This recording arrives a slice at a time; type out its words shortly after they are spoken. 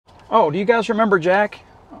Oh, do you guys remember Jack?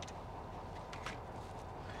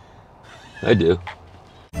 I do.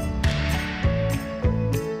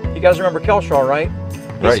 You guys remember Kelshaw, right?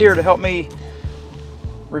 He's Right. here to help me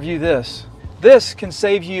review this. This can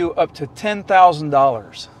save you up to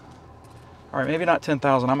 $10,000. All right, maybe not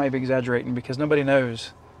 10,000. I might be exaggerating because nobody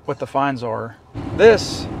knows what the fines are.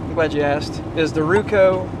 This, I'm glad you asked, is the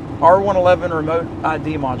Ruko R111 remote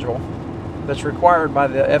ID module that's required by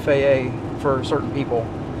the FAA for certain people.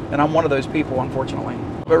 And I'm one of those people, unfortunately.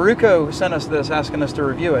 But Ruko sent us this, asking us to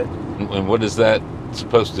review it. And what is that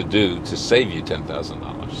supposed to do to save you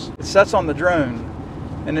 $10,000? It sets on the drone,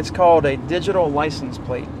 and it's called a digital license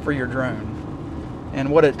plate for your drone. And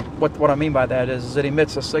what I mean by that is it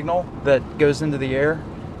emits a signal that goes into the air,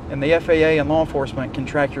 and the FAA and law enforcement can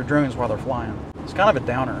track your drones while they're flying. It's kind of a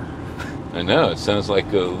downer. I know, it sounds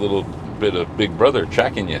like a little bit of Big Brother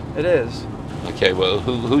tracking you. It is. Okay, well,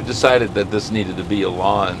 who decided that this needed to be a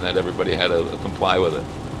law and that everybody had to comply with it?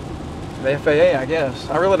 The FAA, I guess.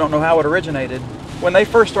 I really don't know how it originated. When they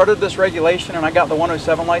first started this regulation and I got the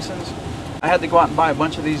 107 license, I had to go out and buy a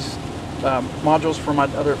bunch of these modules for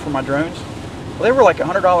my drones. Well, they were like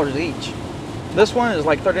 $100 each. This one is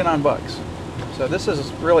like 39 bucks. So this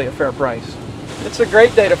is really a fair price. It's a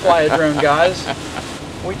great day to fly a drone, guys.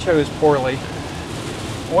 We chose poorly.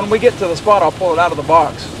 When we get to the spot, I'll pull it out of the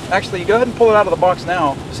box. Actually, you go ahead and pull it out of the box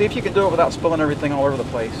now. See if you can do it without spilling everything all over the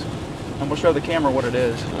place. And we'll show the camera what it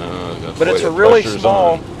is. But it's a really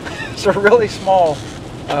small, it's a really small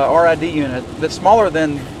RID unit that's smaller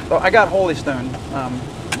than, I got Holy Stone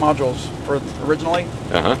modules for originally.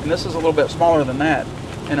 And this is a little bit smaller than that.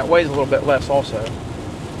 And it weighs a little bit less also.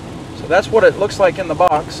 So that's what it looks like in the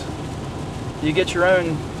box. You get your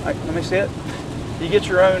own, let me see it. You get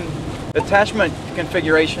your own attachment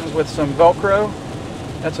configurations with some Velcro.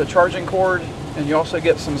 That's a charging cord, and you also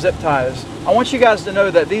get some zip ties. I want you guys to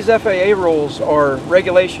know that these FAA rules are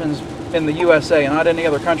regulations in the USA and not any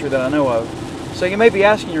other country that I know of. So you may be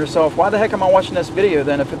asking yourself, why the heck am I watching this video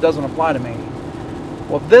then if it doesn't apply to me?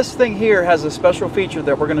 Well, this thing here has a special feature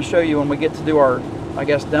that we're going to show you when we get to do our, I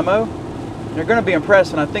guess, demo. You're going to be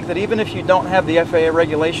impressed, and I think that even if you don't have the FAA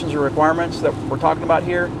regulations or requirements that we're talking about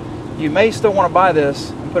here, you may still want to buy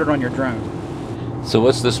this and put it on your drone. So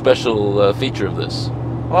what's the special feature of this?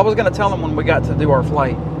 Well, I was going to tell them when we got to do our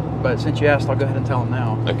flight, but since you asked, I'll go ahead and tell them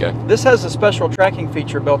now. Okay. This has a special tracking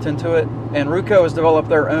feature built into it, and Ruko has developed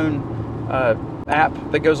their own app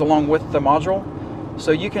that goes along with the module.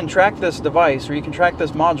 So you can track this device, or you can track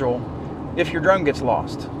this module if your drone gets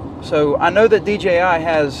lost. So I know that DJI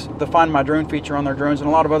has the Find My Drone feature on their drones, and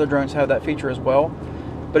a lot of other drones have that feature as well.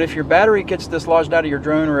 But if your battery gets dislodged out of your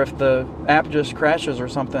drone, or if the app just crashes or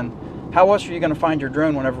something, how else are you going to find your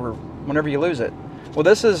drone whenever you lose it? Well,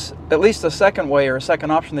 this is at least a second way or a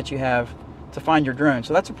second option that you have to find your drone.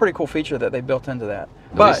 So that's a pretty cool feature that they built into that.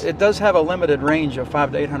 But it does have a limited range of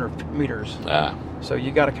 500 to 800 meters. So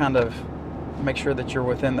you got to kind of make sure that you're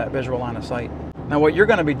within that visual line of sight. Now what you're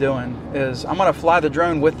going to be doing is I'm going to fly the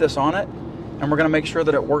drone with this on it, and we're going to make sure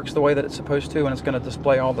that it works the way that it's supposed to, and it's going to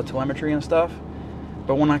display all the telemetry and stuff.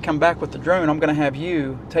 But when I come back with the drone, I'm going to have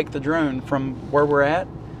you take the drone from where we're at.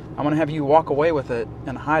 I'm going to have you walk away with it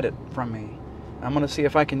and hide it from me. I'm going to see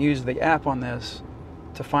if I can use the app on this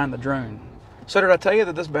to find the drone. So did I tell you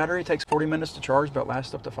that this battery takes 40 minutes to charge but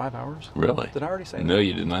lasts up to 5 hours? Really? Did I already say that? No,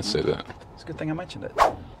 you did not say that. It's a good thing I mentioned it.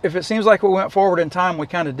 If it seems like we went forward in time, we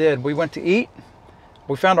kind of did. We went to eat,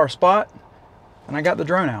 we found our spot, and I got the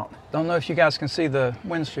drone out. Don't know if you guys can see the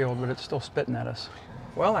windshield, but it's still spitting at us.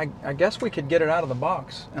 Well, I guess we could get it out of the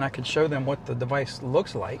box, and I could show them what the device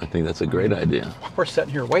looks like. I think that's a great idea. We're sitting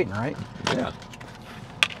here waiting, right? Yeah.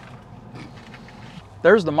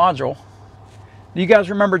 There's the module. Do you guys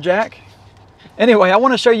remember Jack? Anyway, I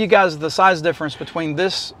want to show you guys the size difference between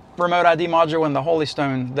this remote ID module and the Holy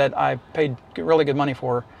Stone that I paid really good money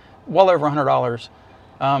for, well over $100.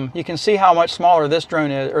 You can see how much smaller this drone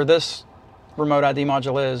is, or this remote ID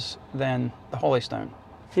module is, than the Holy Stone.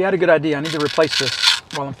 He had a good idea. I need to replace this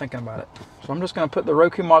while I'm thinking about it. So I'm just going to put the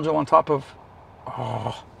Roku module on top of,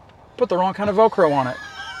 put the wrong kind of Velcro on it.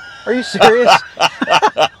 Are you serious?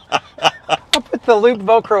 I put the loop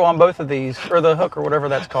Velcro on both of these, or the hook, or whatever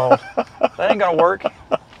that's called. That ain't gonna work.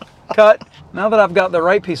 Cut. Now that I've got the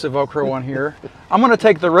right piece of Velcro on here, I'm gonna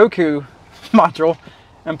take the Roku module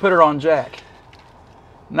and put it on Jack.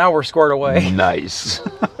 Now we're squared away. Nice.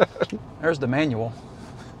 There's the manual.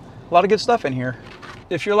 A lot of good stuff in here.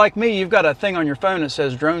 If you're like me, you've got a thing on your phone that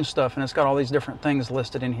says drone stuff, and it's got all these different things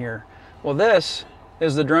listed in here. Well, this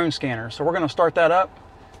is the drone scanner. So we're gonna start that up,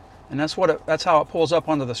 and that's how it pulls up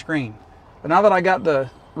onto the screen. But now that I got the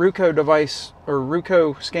Ruko device, or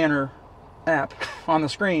Ruko scanner app on the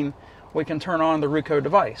screen, we can turn on the Ruko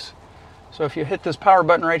device. So if you hit this power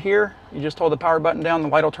button right here, you just hold the power button down, the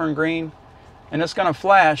light will turn green, and it's going to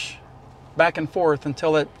flash back and forth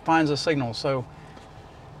until it finds a signal. So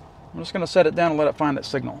I'm just going to set it down and let it find that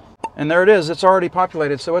signal. And there it is, it's already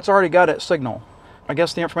populated, so it's already got its signal. I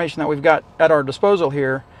guess the information that we've got at our disposal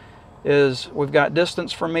here is we've got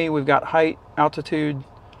distance from me, we've got height, altitude,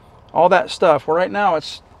 all that stuff. Well, right now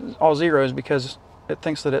it's all zeros because it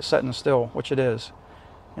thinks that it's setting still, which it is.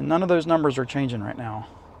 And none of those numbers are changing right now.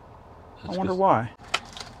 I wonder why.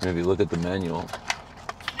 Maybe look at the manual.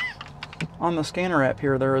 On the scanner app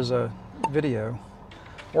here, there is a video.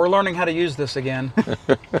 We're learning how to use this again.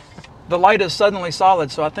 The light is suddenly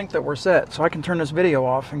solid, so I think that we're set. So I can turn this video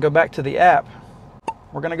off and go back to the app.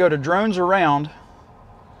 We're going to go to drones around,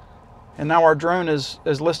 and now our drone is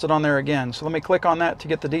listed on there again. So let me click on that to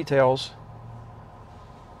get the details.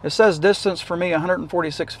 It says distance for me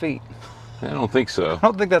 146 feet. I don't think so. I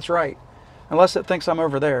don't think that's right, unless it thinks I'm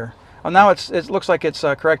over there. Well, now it looks like it's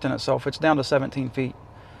correcting itself. It's down to 17 feet.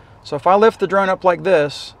 So if I lift the drone up like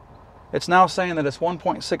this, it's now saying that it's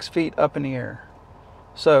 1.6 feet up in the air.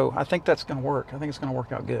 So I think that's going to work. I think it's going to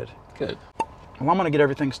work out good. Good. Well, I'm going to get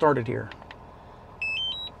everything started here.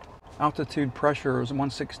 Altitude pressure is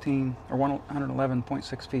 116 or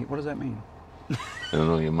 111.6 feet. What does that mean? I don't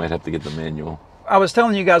know. You might have to get the manual. I was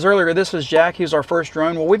telling you guys earlier, this is Jack. He's our first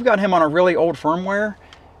drone. Well, we've got him on a really old firmware.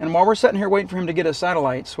 And while we're sitting here waiting for him to get his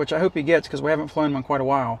satellites, which I hope he gets because we haven't flown him in quite a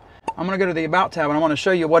while, I'm going to go to the About tab and I want to show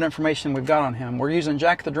you what information we've got on him. We're using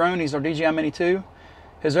Jack the drone. He's our DJI Mini 2.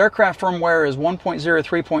 His aircraft firmware is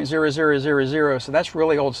 1.03.0000, so that's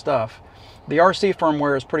really old stuff. The RC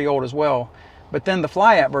firmware is pretty old as well. But then the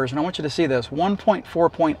fly app version, I want you to see this,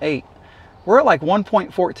 1.4.8. We're at like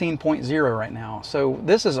 1.14.0 right now. So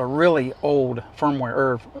this is a really old firmware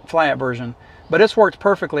or fly app version, but it's worked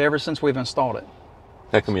perfectly ever since we've installed it.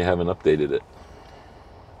 How come you haven't updated it?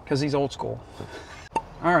 Because he's old school.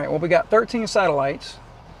 All right, well, we got 13 satellites.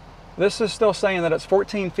 This is still saying that it's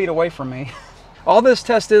 14 feet away from me. All this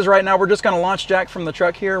test is right now, we're just going to launch Jack from the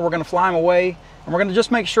truck here. We're going to fly him away, and we're going to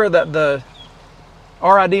just make sure that the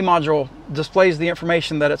RID module displays the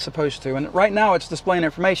information that it's supposed to. And right now it's displaying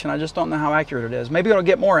information. I just don't know how accurate it is. Maybe it'll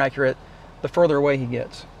get more accurate the further away he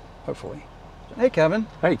gets, hopefully. Hey, Kevin.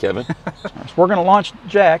 Hey, Kevin. So we're going to launch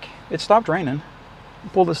Jack. It stopped raining.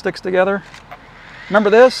 Pull the sticks together. Remember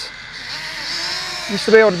this? Used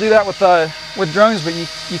to be able to do that with drones, but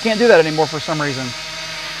you can't do that anymore for some reason.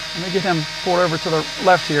 Let me get him pulled over to the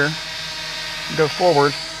left here and go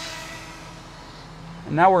forward.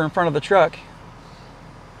 And now we're in front of the truck.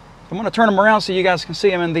 I'm going to turn him around so you guys can see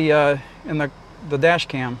him in the dash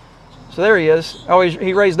cam. So there he is. Oh,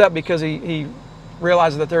 he raised up because he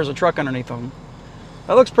realized that there's a truck underneath him.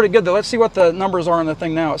 That looks pretty good though. Let's see what the numbers are on the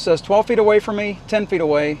thing now. It says 12 feet away from me, 10 feet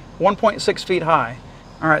away, 1.6 feet high.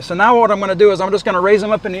 All right, so now what I'm going to do is I'm just going to raise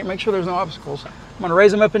him up in the air, make sure there's no obstacles. I'm going to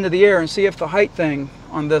raise him up into the air and see if the height thing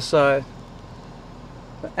on this app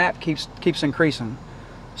keeps increasing.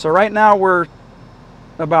 So right now we're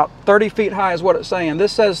about 30 feet high is what it's saying.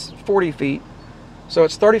 This says 40 feet. So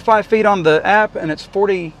it's 35 feet on the app and it's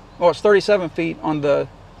 37 feet on the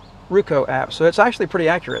Ruko app. So it's actually pretty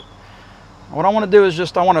accurate. What I want to do is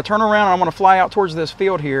I want to turn around and I want to fly out towards this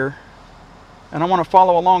field here. And I want to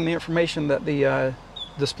follow along the information that the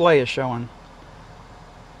display is showing.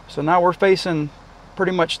 So now we're facing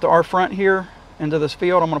pretty much to our front here into this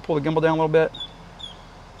field. I'm going to pull the gimbal down a little bit,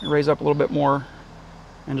 raise up a little bit more,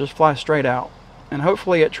 and just fly straight out. And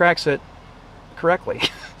hopefully it tracks it correctly.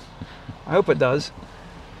 I hope it does.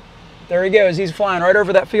 There he goes. He's flying right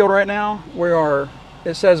over that field right now.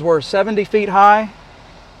 It says we're 70 feet high,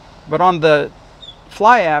 but on the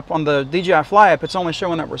Fly app, on the DJI Fly app, it's only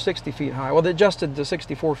showing that we're 60 feet high. Well, they adjusted to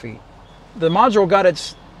 64 feet. The module got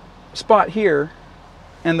its spot here,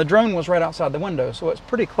 and the drone was right outside the window, so it's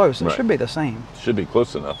pretty close. It should be the same. Should be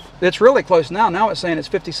close enough. It's really close now. Now it's saying it's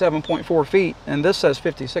 57.4 feet, and this says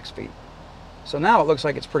 56 feet. So now it looks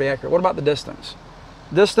like it's pretty accurate. What about the distance?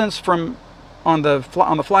 Distance from on the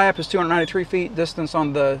Fly app is 293 feet. Distance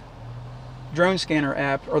on the drone scanner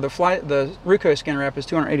app, or the Ruko scanner app, is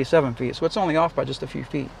 287 feet. So it's only off by just a few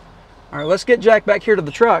feet. All right, let's get Jack back here to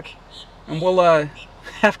the truck, and we'll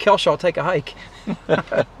have Kelshaw take a hike.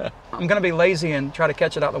 I'm going to be lazy and try to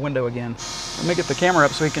catch it out the window again. Let me get the camera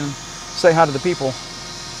up so we can say hi to the people.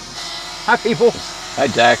 Hi, people. Hi,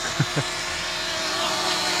 Jack.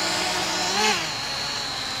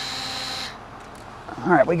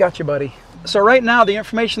 All right, we got you, buddy. So right now, the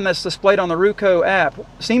information that's displayed on the Ruko app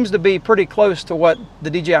seems to be pretty close to what the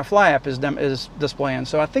DJI Fly app is displaying.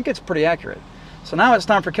 So I think it's pretty accurate. So now it's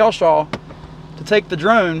time for Kelshaw to take the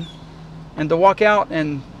drone and to walk out,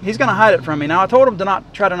 and he's going to hide it from me. Now I told him to not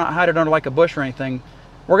hide it under like a bush or anything.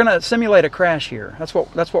 We're going to simulate a crash here. That's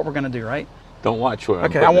what we're going to do, right? Don't watch where I'm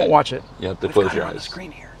Okay, I won't watch it. You have to close your On the eyes.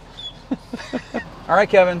 screen here. All right,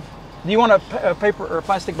 Kevin. Do you want a paper or a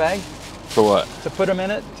plastic bag For what? to put them in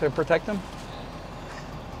it to protect them?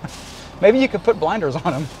 Maybe you could put blinders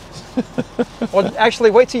on them. Well, actually,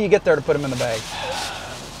 wait till you get there to put them in the bag.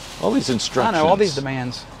 All these instructions. I know all these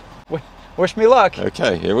demands. Wish me luck.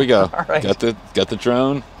 Okay, here we go. All right. Got the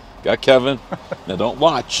drone. Got Kevin. Now don't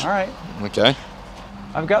watch. All right. Okay.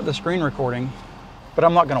 I've got the screen recording, but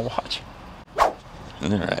I'm not going to watch. All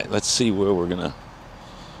right. Let's see where we're gonna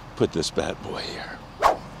put this bad boy here.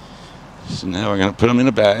 So now we're gonna put them in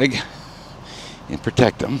a bag and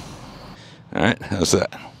protect them. All right. How's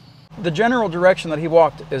that? The general direction that he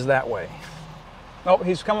walked is that way. Oh,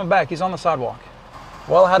 he's coming back. He's on the sidewalk.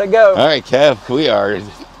 Well, how'd it go? All right, Kev. We are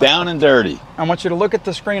down and dirty. I want you to look at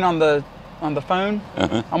the screen on the phone.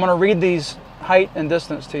 I'm going to read these height and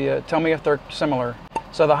distance to you. Tell me if they're similar.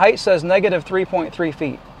 So the height says negative 3.3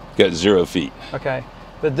 feet. Got 0 feet. Okay.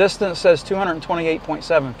 The distance says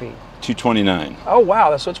 228.7 feet. 229. Oh,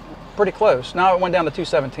 wow. So it's pretty close. Now it went down to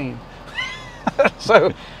 217. So,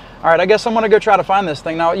 all right. I guess I'm going to go try to find this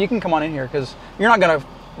thing. Now, you can come on in here because you're not going to,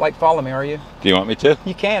 like, follow me, are you? Do you want me to?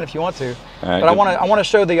 You can if you want to. All right, but I want to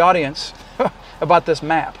show the audience about this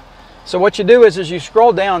map. So what you do is you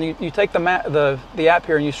scroll down, you take the map, the app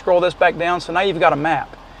here, and you scroll this back down. So now you've got a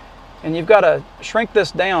map. And you've got to shrink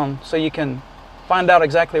this down so you can find out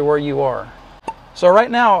exactly where you are. So right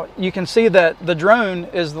now you can see that the drone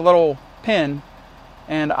is the little pin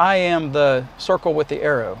and I am the circle with the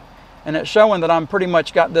arrow. And it's showing that I'm pretty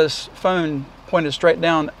much got this phone pointed straight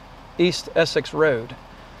down East Essex Road.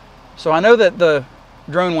 So I know that the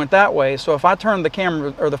drone went that way. So if I turn the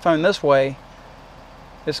camera or the phone this way,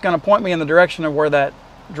 it's going to point me in the direction of where that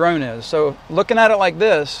drone is. So looking at it like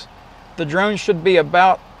this, the drone should be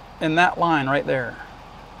about in that line right there.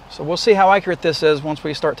 So we'll see how accurate this is once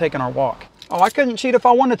we start taking our walk. Oh, I couldn't cheat if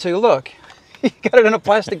I wanted to. Look, you got it in a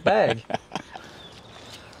plastic bag.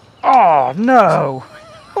 Oh no,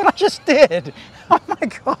 what I just did. Oh my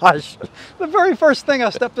gosh. The very first thing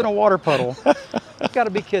I stepped in a water puddle. You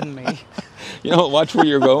gotta be kidding me. You don't watch where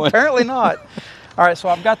you're going? Apparently not. All right, so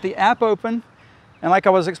I've got the app open, and like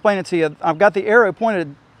I was explaining to you, I've got the arrow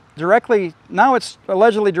pointed directly, now it's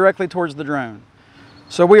allegedly directly towards the drone.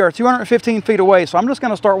 So we are 215 feet away, so I'm just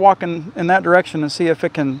gonna start walking in that direction and see if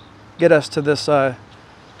it can get us to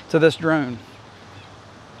this drone.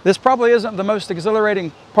 This probably isn't the most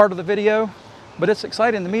exhilarating part of the video, but it's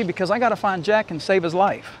exciting to me because I gotta find Jack and save his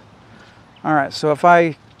life. All right, so if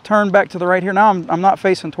I turn back to the right here, now I'm not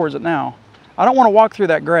facing towards it now. I don't wanna walk through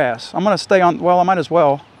that grass. I'm gonna stay on, well, I might as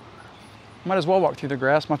well walk through the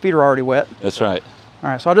grass. My feet are already wet. That's right. All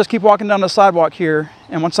right, so I'll just keep walking down the sidewalk here,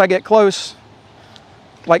 and once I get close,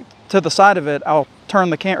 like to the side of it, I'll turn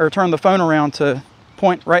the phone around to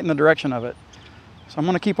point right in the direction of it. So I'm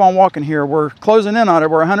gonna keep on walking here. We're closing in on it.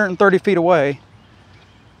 We're 130 feet away.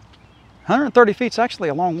 130 feet's actually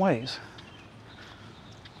a long ways.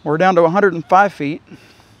 We're down to 105 feet.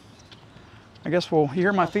 I guess you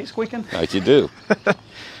hear my feet squeaking? Like you do.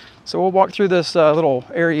 So we'll walk through this little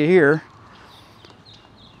area here.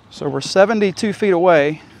 So we're 72 feet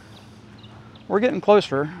away. We're getting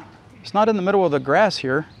closer. It's not in the middle of the grass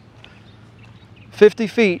here. 50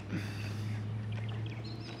 feet.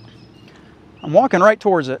 I'm walking right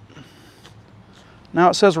towards it. Now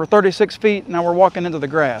it says we're 36 feet. Now we're walking into the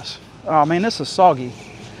grass. Oh man, this is soggy.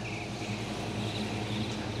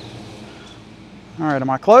 All right, am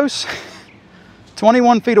I close?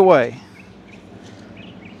 21 feet away.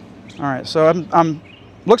 All right, so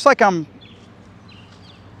looks like I'm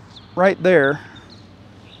right there.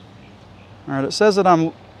 All right, it says that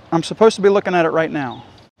I'm supposed to be looking at it right now.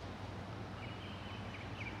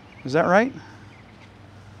 Is that right?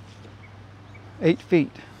 8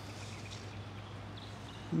 feet.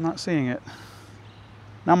 I'm not seeing it.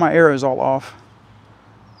 Now my arrow's all off.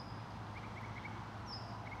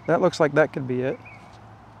 That looks like that could be it.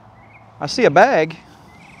 I see a bag.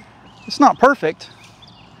 It's not perfect.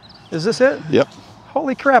 Is this it? Yep.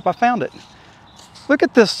 Holy crap, I found it. Look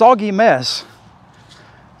at this soggy mess.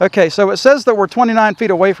 Okay, so it says that we're 29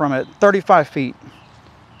 feet away from it, 35 feet.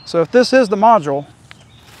 So if this is the module,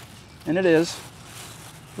 and it is,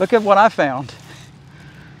 look at what I found.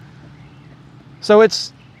 So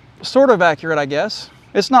it's sort of accurate, I guess.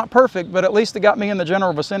 It's not perfect, but at least it got me in the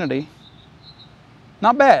general vicinity.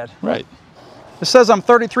 Not bad. Right. It says I'm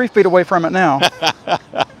 33 feet away from it now.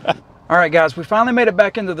 All right, guys, we finally made it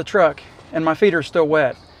back into the truck, and my feet are still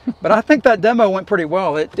wet. But I think that demo went pretty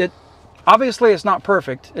well. Obviously it's not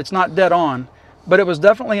perfect, it's not dead on, but it was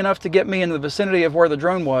definitely enough to get me in the vicinity of where the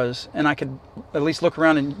drone was, and I could at least look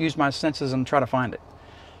around and use my senses and try to find it.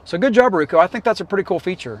 So good job, Ruko. I think that's a pretty cool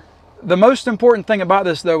feature. The most important thing about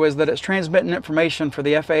this though is that it's transmitting information for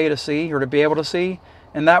the FAA to see, or to be able to see,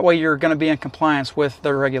 and that way you're going to be in compliance with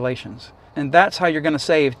their regulations. And that's how you're going to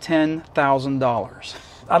save $10,000.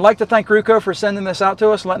 I'd like to thank Ruko for sending this out to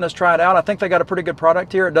us and letting us try it out. I think they got a pretty good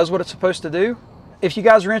product here. It does what it's supposed to do. If you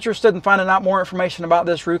guys are interested in finding out more information about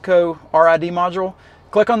this Ruko RID module,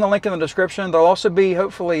 click on the link in the description. There'll also be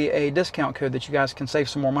hopefully a discount code that you guys can save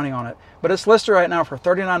some more money on it. But it's listed right now for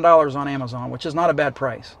 $39 on Amazon, which is not a bad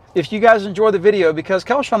price. If you guys enjoy the video, because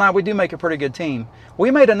Kelshaw and I, we do make a pretty good team.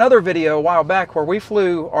 We made another video a while back where we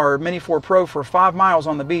flew our Mini 4 Pro for 5 miles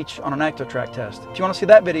on the beach on an ActoTrack test. If you want to see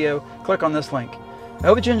that video, click on this link. I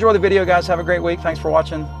hope that you enjoy the video, guys. Have a great week. Thanks for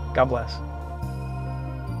watching. God bless.